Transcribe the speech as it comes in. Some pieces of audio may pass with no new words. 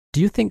Do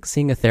you think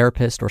seeing a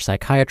therapist or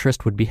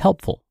psychiatrist would be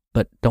helpful,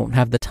 but don't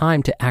have the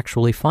time to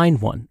actually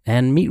find one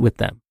and meet with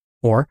them,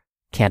 or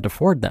can't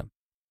afford them?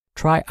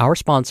 Try our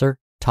sponsor,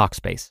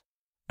 Talkspace.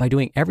 By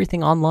doing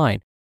everything online,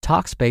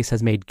 Talkspace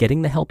has made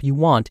getting the help you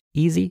want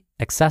easy,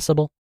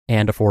 accessible,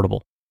 and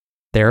affordable.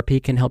 Therapy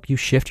can help you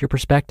shift your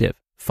perspective,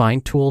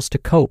 find tools to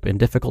cope in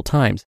difficult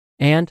times,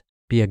 and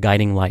be a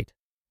guiding light.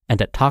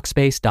 And at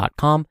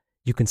Talkspace.com,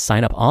 you can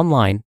sign up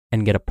online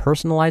and get a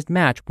personalized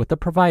match with a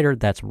provider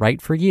that's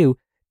right for you,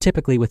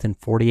 typically within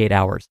 48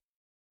 hours.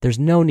 There's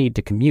no need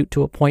to commute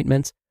to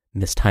appointments,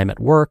 miss time at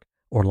work,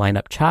 or line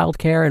up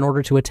childcare in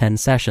order to attend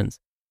sessions.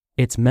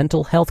 It's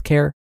mental health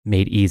care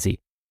made easy.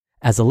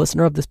 As a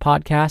listener of this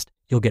podcast,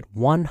 you'll get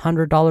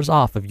 $100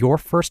 off of your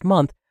first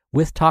month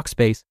with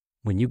Talkspace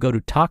when you go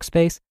to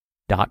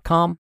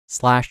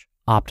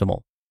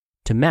Talkspace.com/optimal.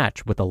 To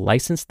match with a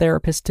licensed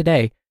therapist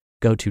today,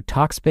 go to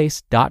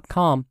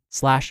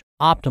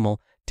Talkspace.com/optimal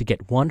to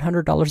get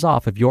 $100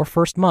 off of your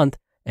first month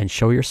and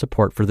show your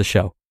support for the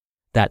show.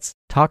 That's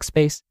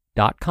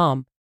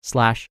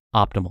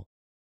Talkspace.com/optimal.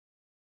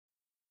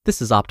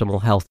 This is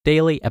Optimal Health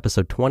Daily,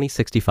 episode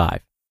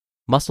 2065.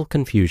 Muscle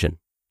Confusion.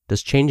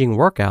 Does changing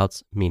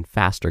workouts mean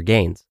faster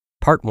gains?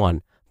 Part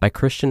 1 by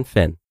Christian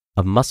Finn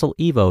of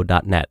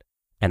MuscleEvo.net.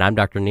 And I'm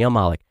Dr. Neil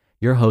Malik,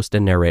 your host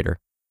and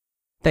narrator.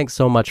 Thanks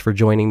so much for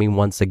joining me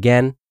once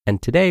again.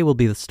 And today will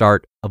be the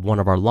start of one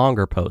of our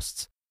longer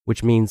posts,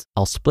 which means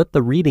I'll split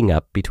the reading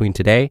up between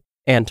today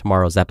and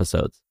tomorrow's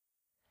episodes.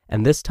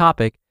 And this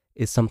topic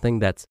is something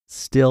that's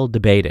still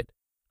debated.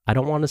 I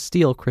don't want to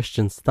steal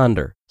Christian's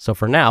thunder. So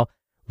for now,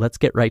 let's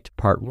get right to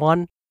part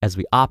 1 as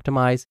we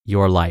optimize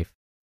your life.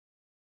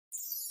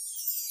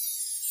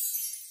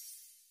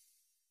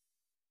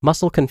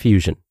 Muscle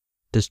Confusion.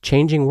 Does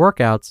changing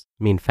workouts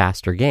mean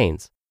faster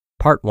gains?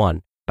 Part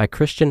 1 by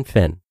Christian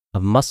Finn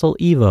of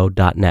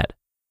MuscleEvo.net.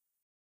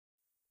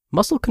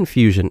 Muscle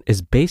confusion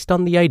is based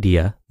on the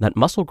idea that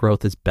muscle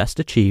growth is best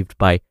achieved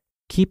by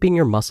keeping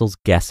your muscles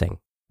guessing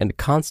and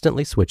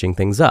constantly switching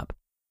things up.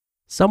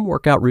 Some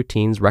workout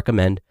routines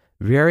recommend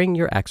varying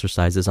your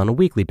exercises on a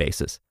weekly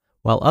basis,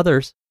 while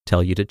others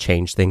tell you to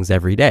change things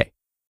every day.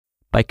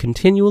 By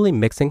continually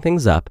mixing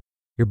things up,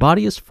 your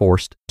body is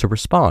forced to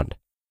respond.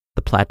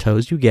 The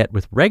plateaus you get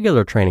with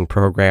regular training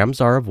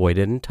programs are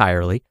avoided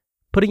entirely,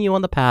 putting you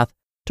on the path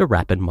to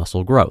rapid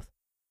muscle growth.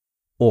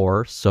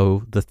 Or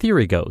so the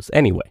theory goes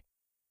anyway.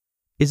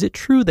 Is it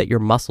true that your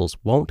muscles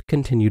won't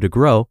continue to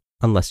grow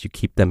unless you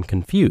keep them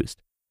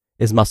confused?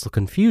 Is muscle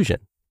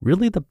confusion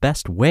really the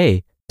best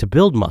way to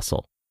build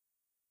muscle?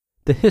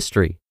 The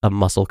history of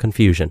muscle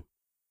confusion.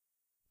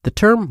 The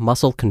term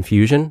muscle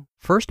confusion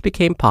first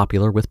became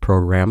popular with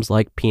programs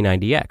like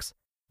P90X,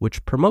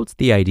 which promotes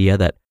the idea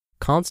that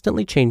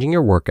constantly changing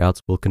your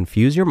workouts will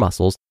confuse your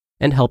muscles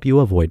and help you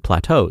avoid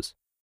plateaus.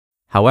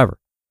 However,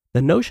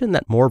 the notion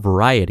that more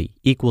variety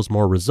equals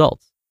more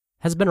results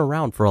has been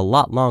around for a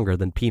lot longer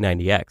than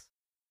P90X.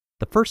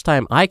 The first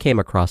time I came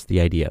across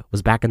the idea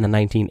was back in the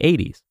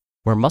 1980s,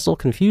 where muscle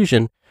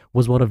confusion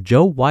was one of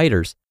Joe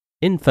Weider's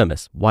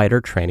infamous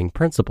Weider training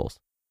principles.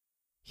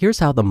 Here's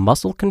how the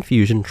muscle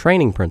confusion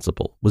training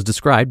principle was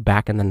described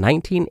back in the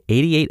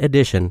 1988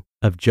 edition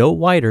of Joe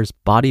Weider's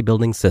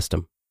bodybuilding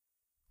system.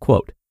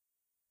 Quote,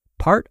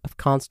 "Part of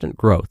constant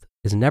growth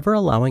is never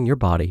allowing your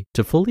body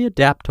to fully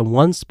adapt to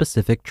one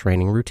specific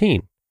training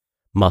routine.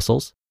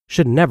 Muscles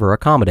should never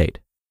accommodate.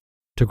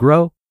 To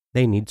grow,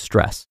 they need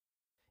stress.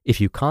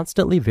 If you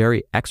constantly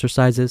vary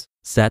exercises,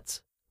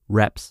 sets,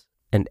 reps,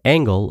 and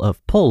angle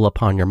of pull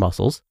upon your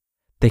muscles,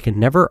 they can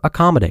never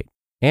accommodate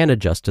and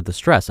adjust to the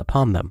stress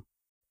upon them.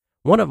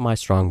 One of my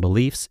strong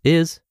beliefs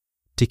is,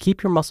 to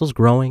keep your muscles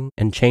growing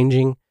and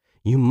changing,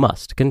 you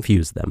must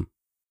confuse them."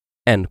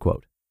 End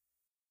quote.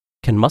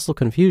 Can muscle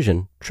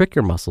confusion trick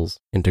your muscles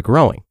into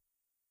growing?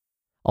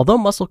 Although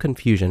muscle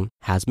confusion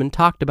has been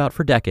talked about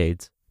for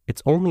decades,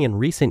 it's only in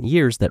recent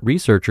years that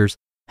researchers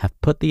have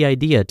put the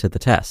idea to the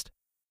test.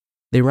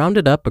 They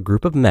rounded up a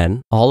group of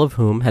men, all of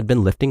whom had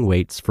been lifting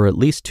weights for at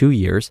least 2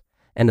 years,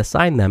 and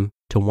assigned them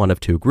to one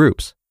of 2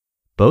 groups.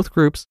 Both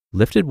groups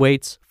lifted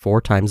weights 4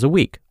 times a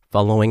week,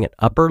 following an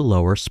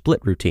upper-lower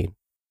split routine.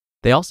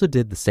 They also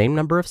did the same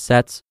number of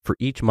sets for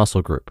each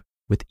muscle group,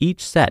 with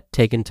each set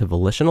taken to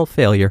volitional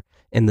failure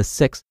in the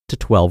 6 to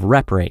 12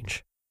 rep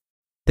range.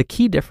 The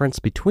key difference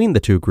between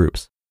the 2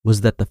 groups was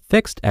that the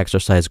fixed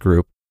exercise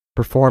group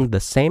performed the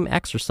same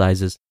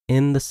exercises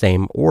in the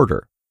same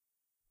order.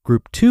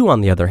 Group 2,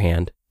 on the other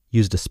hand,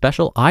 used a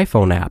special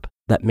iPhone app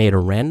that made a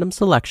random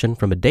selection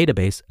from a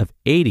database of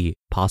 80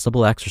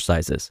 possible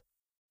exercises.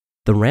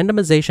 The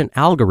randomization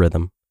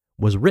algorithm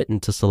was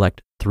written to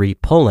select 3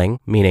 pulling,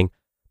 meaning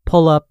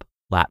pull-up,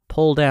 lat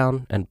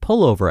pull-down, and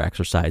pull-over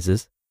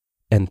exercises,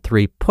 and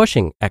 3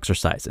 pushing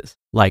exercises,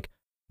 like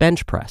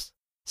bench press,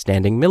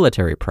 standing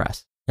military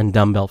press, and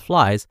dumbbell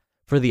flies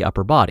for the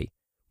upper body,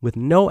 with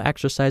no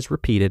exercise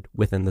repeated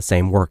within the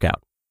same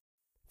workout.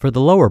 For the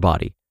lower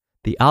body,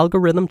 the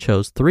algorithm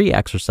chose 3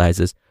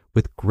 exercises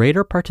with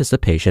greater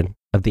participation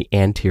of the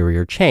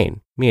anterior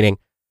chain, meaning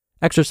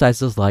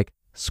exercises like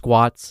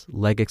squats,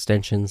 leg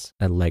extensions,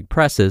 and leg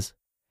presses,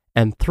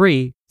 and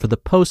 3 for the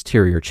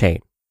posterior chain,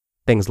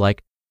 things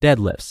like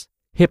deadlifts,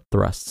 hip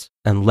thrusts,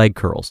 and leg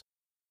curls.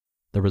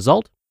 The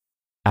result?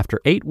 After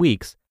 8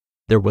 weeks,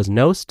 there was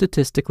no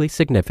statistically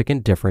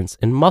significant difference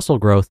in muscle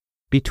growth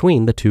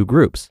between the two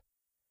groups.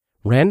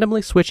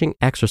 Randomly switching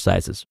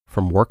exercises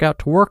from workout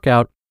to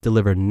workout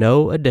delivered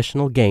no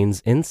additional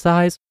gains in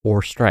size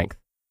or strength.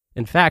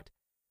 In fact,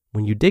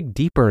 when you dig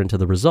deeper into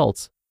the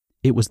results,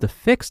 it was the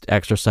fixed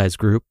exercise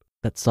group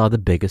that saw the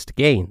biggest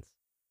gains.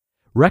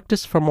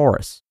 Rectus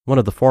femoris, one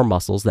of the 4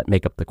 muscles that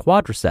make up the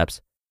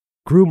quadriceps,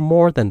 grew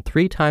more than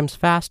 3 times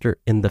faster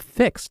in the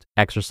fixed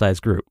exercise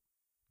group.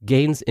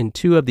 Gains in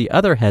 2 of the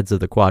other heads of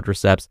the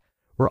quadriceps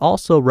were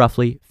also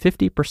roughly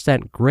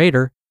 50%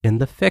 greater in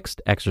the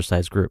fixed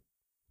exercise group.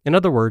 In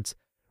other words,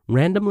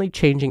 randomly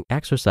changing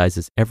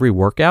exercises every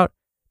workout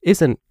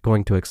isn't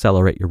going to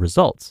accelerate your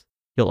results.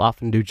 You'll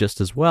often do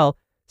just as well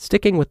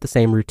sticking with the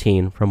same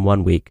routine from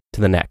one week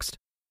to the next.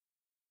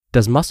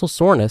 Does muscle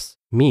soreness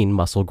mean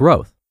muscle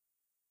growth?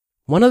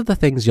 One of the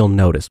things you'll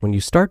notice when you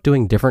start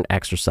doing different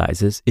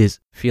exercises is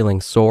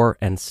feeling sore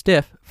and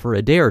stiff for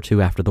a day or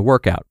 2 after the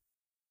workout.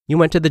 You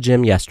went to the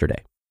gym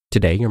yesterday.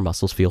 Today, your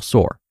muscles feel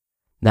sore.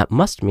 That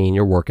must mean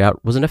your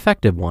workout was an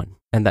effective one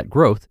and that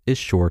growth is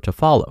sure to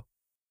follow.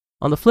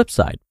 On the flip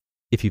side,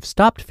 if you've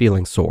stopped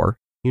feeling sore,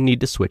 you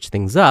need to switch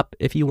things up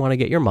if you want to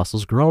get your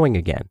muscles growing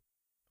again.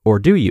 Or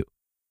do you?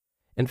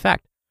 In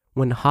fact,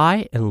 when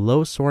high and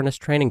low soreness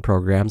training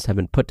programs have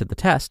been put to the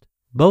test,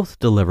 both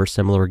deliver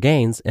similar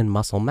gains in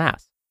muscle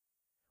mass.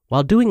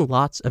 While doing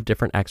lots of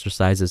different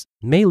exercises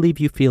may leave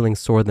you feeling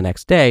sore the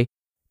next day,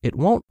 it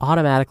won't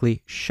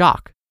automatically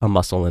shock a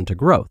muscle into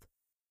growth.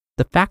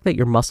 The fact that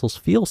your muscles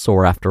feel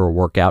sore after a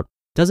workout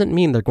doesn't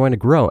mean they're going to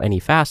grow any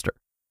faster.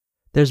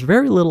 There's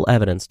very little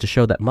evidence to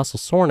show that muscle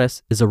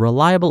soreness is a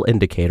reliable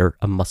indicator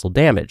of muscle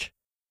damage,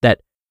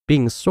 that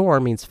being sore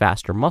means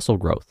faster muscle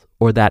growth,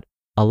 or that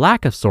a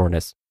lack of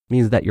soreness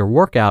means that your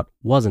workout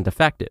wasn't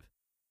effective.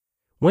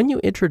 When you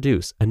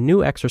introduce a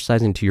new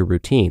exercise into your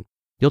routine,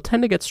 you'll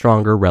tend to get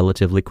stronger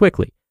relatively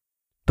quickly.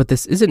 But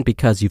this isn't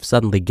because you've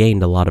suddenly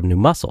gained a lot of new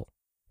muscle.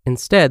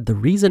 Instead, the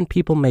reason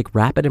people make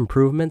rapid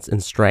improvements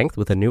in strength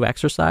with a new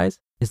exercise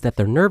is that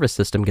their nervous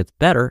system gets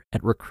better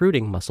at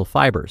recruiting muscle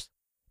fibers.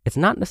 It's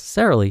not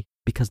necessarily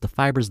because the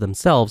fibers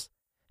themselves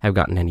have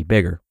gotten any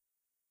bigger.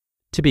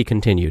 To be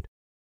continued.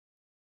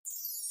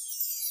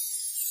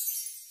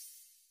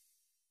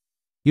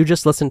 You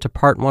just listened to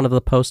part 1 of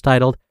the post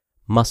titled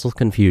Muscle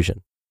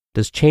Confusion.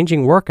 Does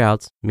changing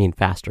workouts mean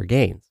faster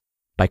gains?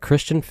 By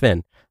Christian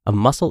Finn of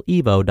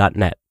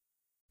MuscleEvo.net.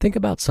 Think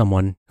about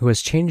someone who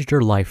has changed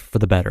your life for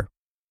the better.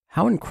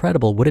 How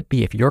incredible would it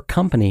be if your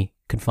company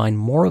could find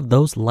more of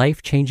those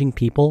life-changing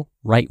people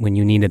right when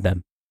you needed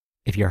them?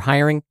 If you're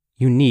hiring,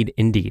 you need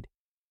Indeed.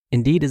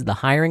 Indeed is the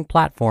hiring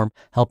platform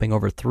helping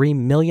over 3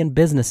 million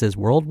businesses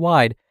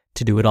worldwide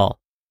to do it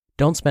all.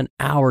 Don't spend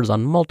hours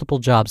on multiple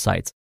job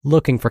sites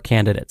looking for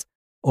candidates.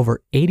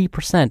 Over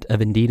 80%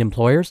 of Indeed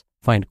employers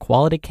find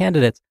quality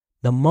candidates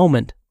the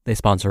moment they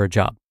sponsor a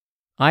job.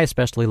 I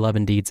especially love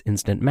Indeed's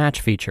Instant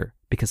Match feature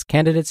because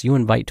candidates you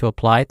invite to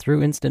apply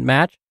through Instant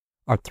Match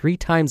are 3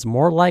 times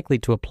more likely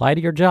to apply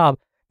to your job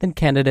than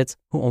candidates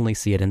who only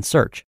see it in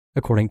search,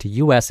 according to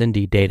US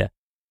Indeed data.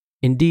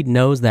 Indeed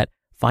knows that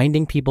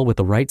finding people with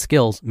the right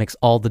skills makes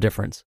all the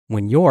difference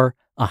when you're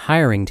a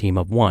hiring team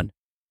of one.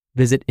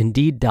 Visit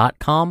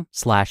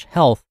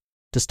Indeed.com/health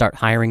to start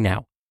hiring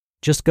now.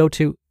 Just go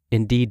to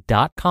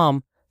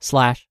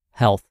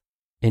Indeed.com/health.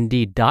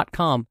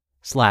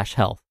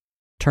 Indeed.com/health.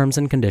 Terms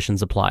and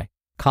conditions apply.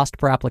 Cost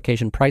per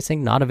application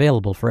pricing not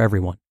available for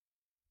everyone.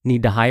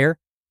 Need to hire?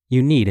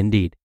 You need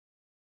Indeed.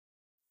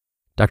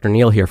 Dr.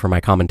 Neal here for my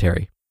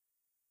commentary.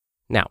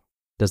 Now,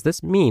 does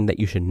this mean that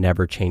you should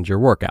never change your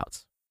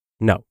workouts?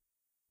 No.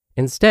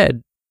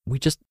 Instead, we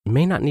just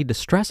may not need to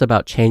stress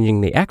about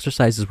changing the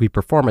exercises we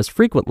perform as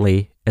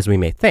frequently as we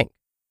may think.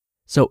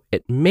 So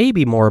it may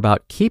be more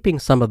about keeping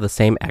some of the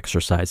same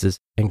exercises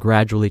and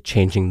gradually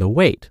changing the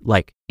weight,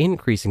 like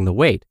increasing the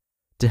weight,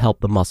 to help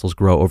the muscles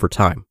grow over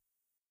time.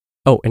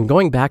 Oh, and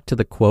going back to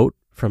the quote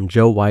from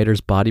Joe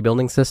Weider's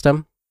bodybuilding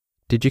system,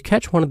 did you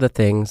catch one of the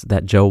things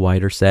that Joe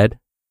Weider said?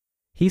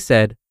 He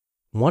said,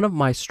 "One of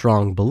my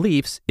strong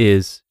beliefs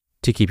is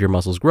to keep your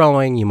muscles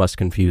growing, you must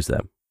confuse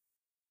them."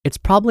 It's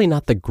probably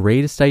not the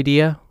greatest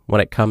idea when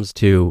it comes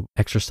to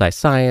exercise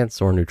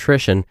science or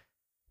nutrition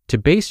to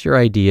base your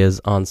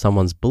ideas on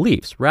someone's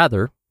beliefs.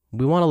 Rather,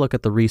 we want to look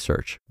at the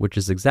research, which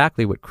is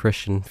exactly what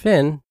Christian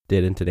Finn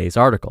did in today's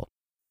article.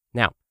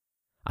 Now,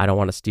 I don't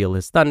want to steal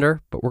his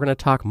thunder, but we're going to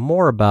talk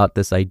more about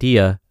this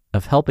idea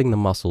of helping the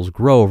muscles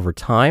grow over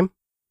time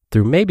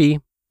through maybe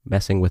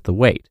messing with the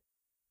weight.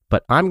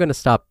 But I'm going to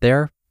stop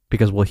there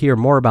because we'll hear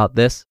more about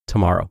this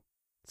tomorrow.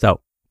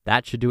 So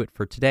that should do it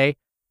for today.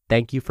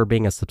 Thank you for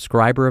being a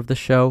subscriber of the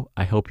show.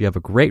 I hope you have a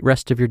great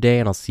rest of your day,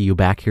 and I'll see you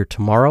back here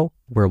tomorrow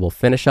where we'll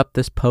finish up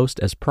this post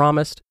as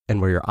promised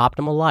and where your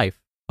optimal life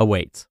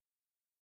awaits.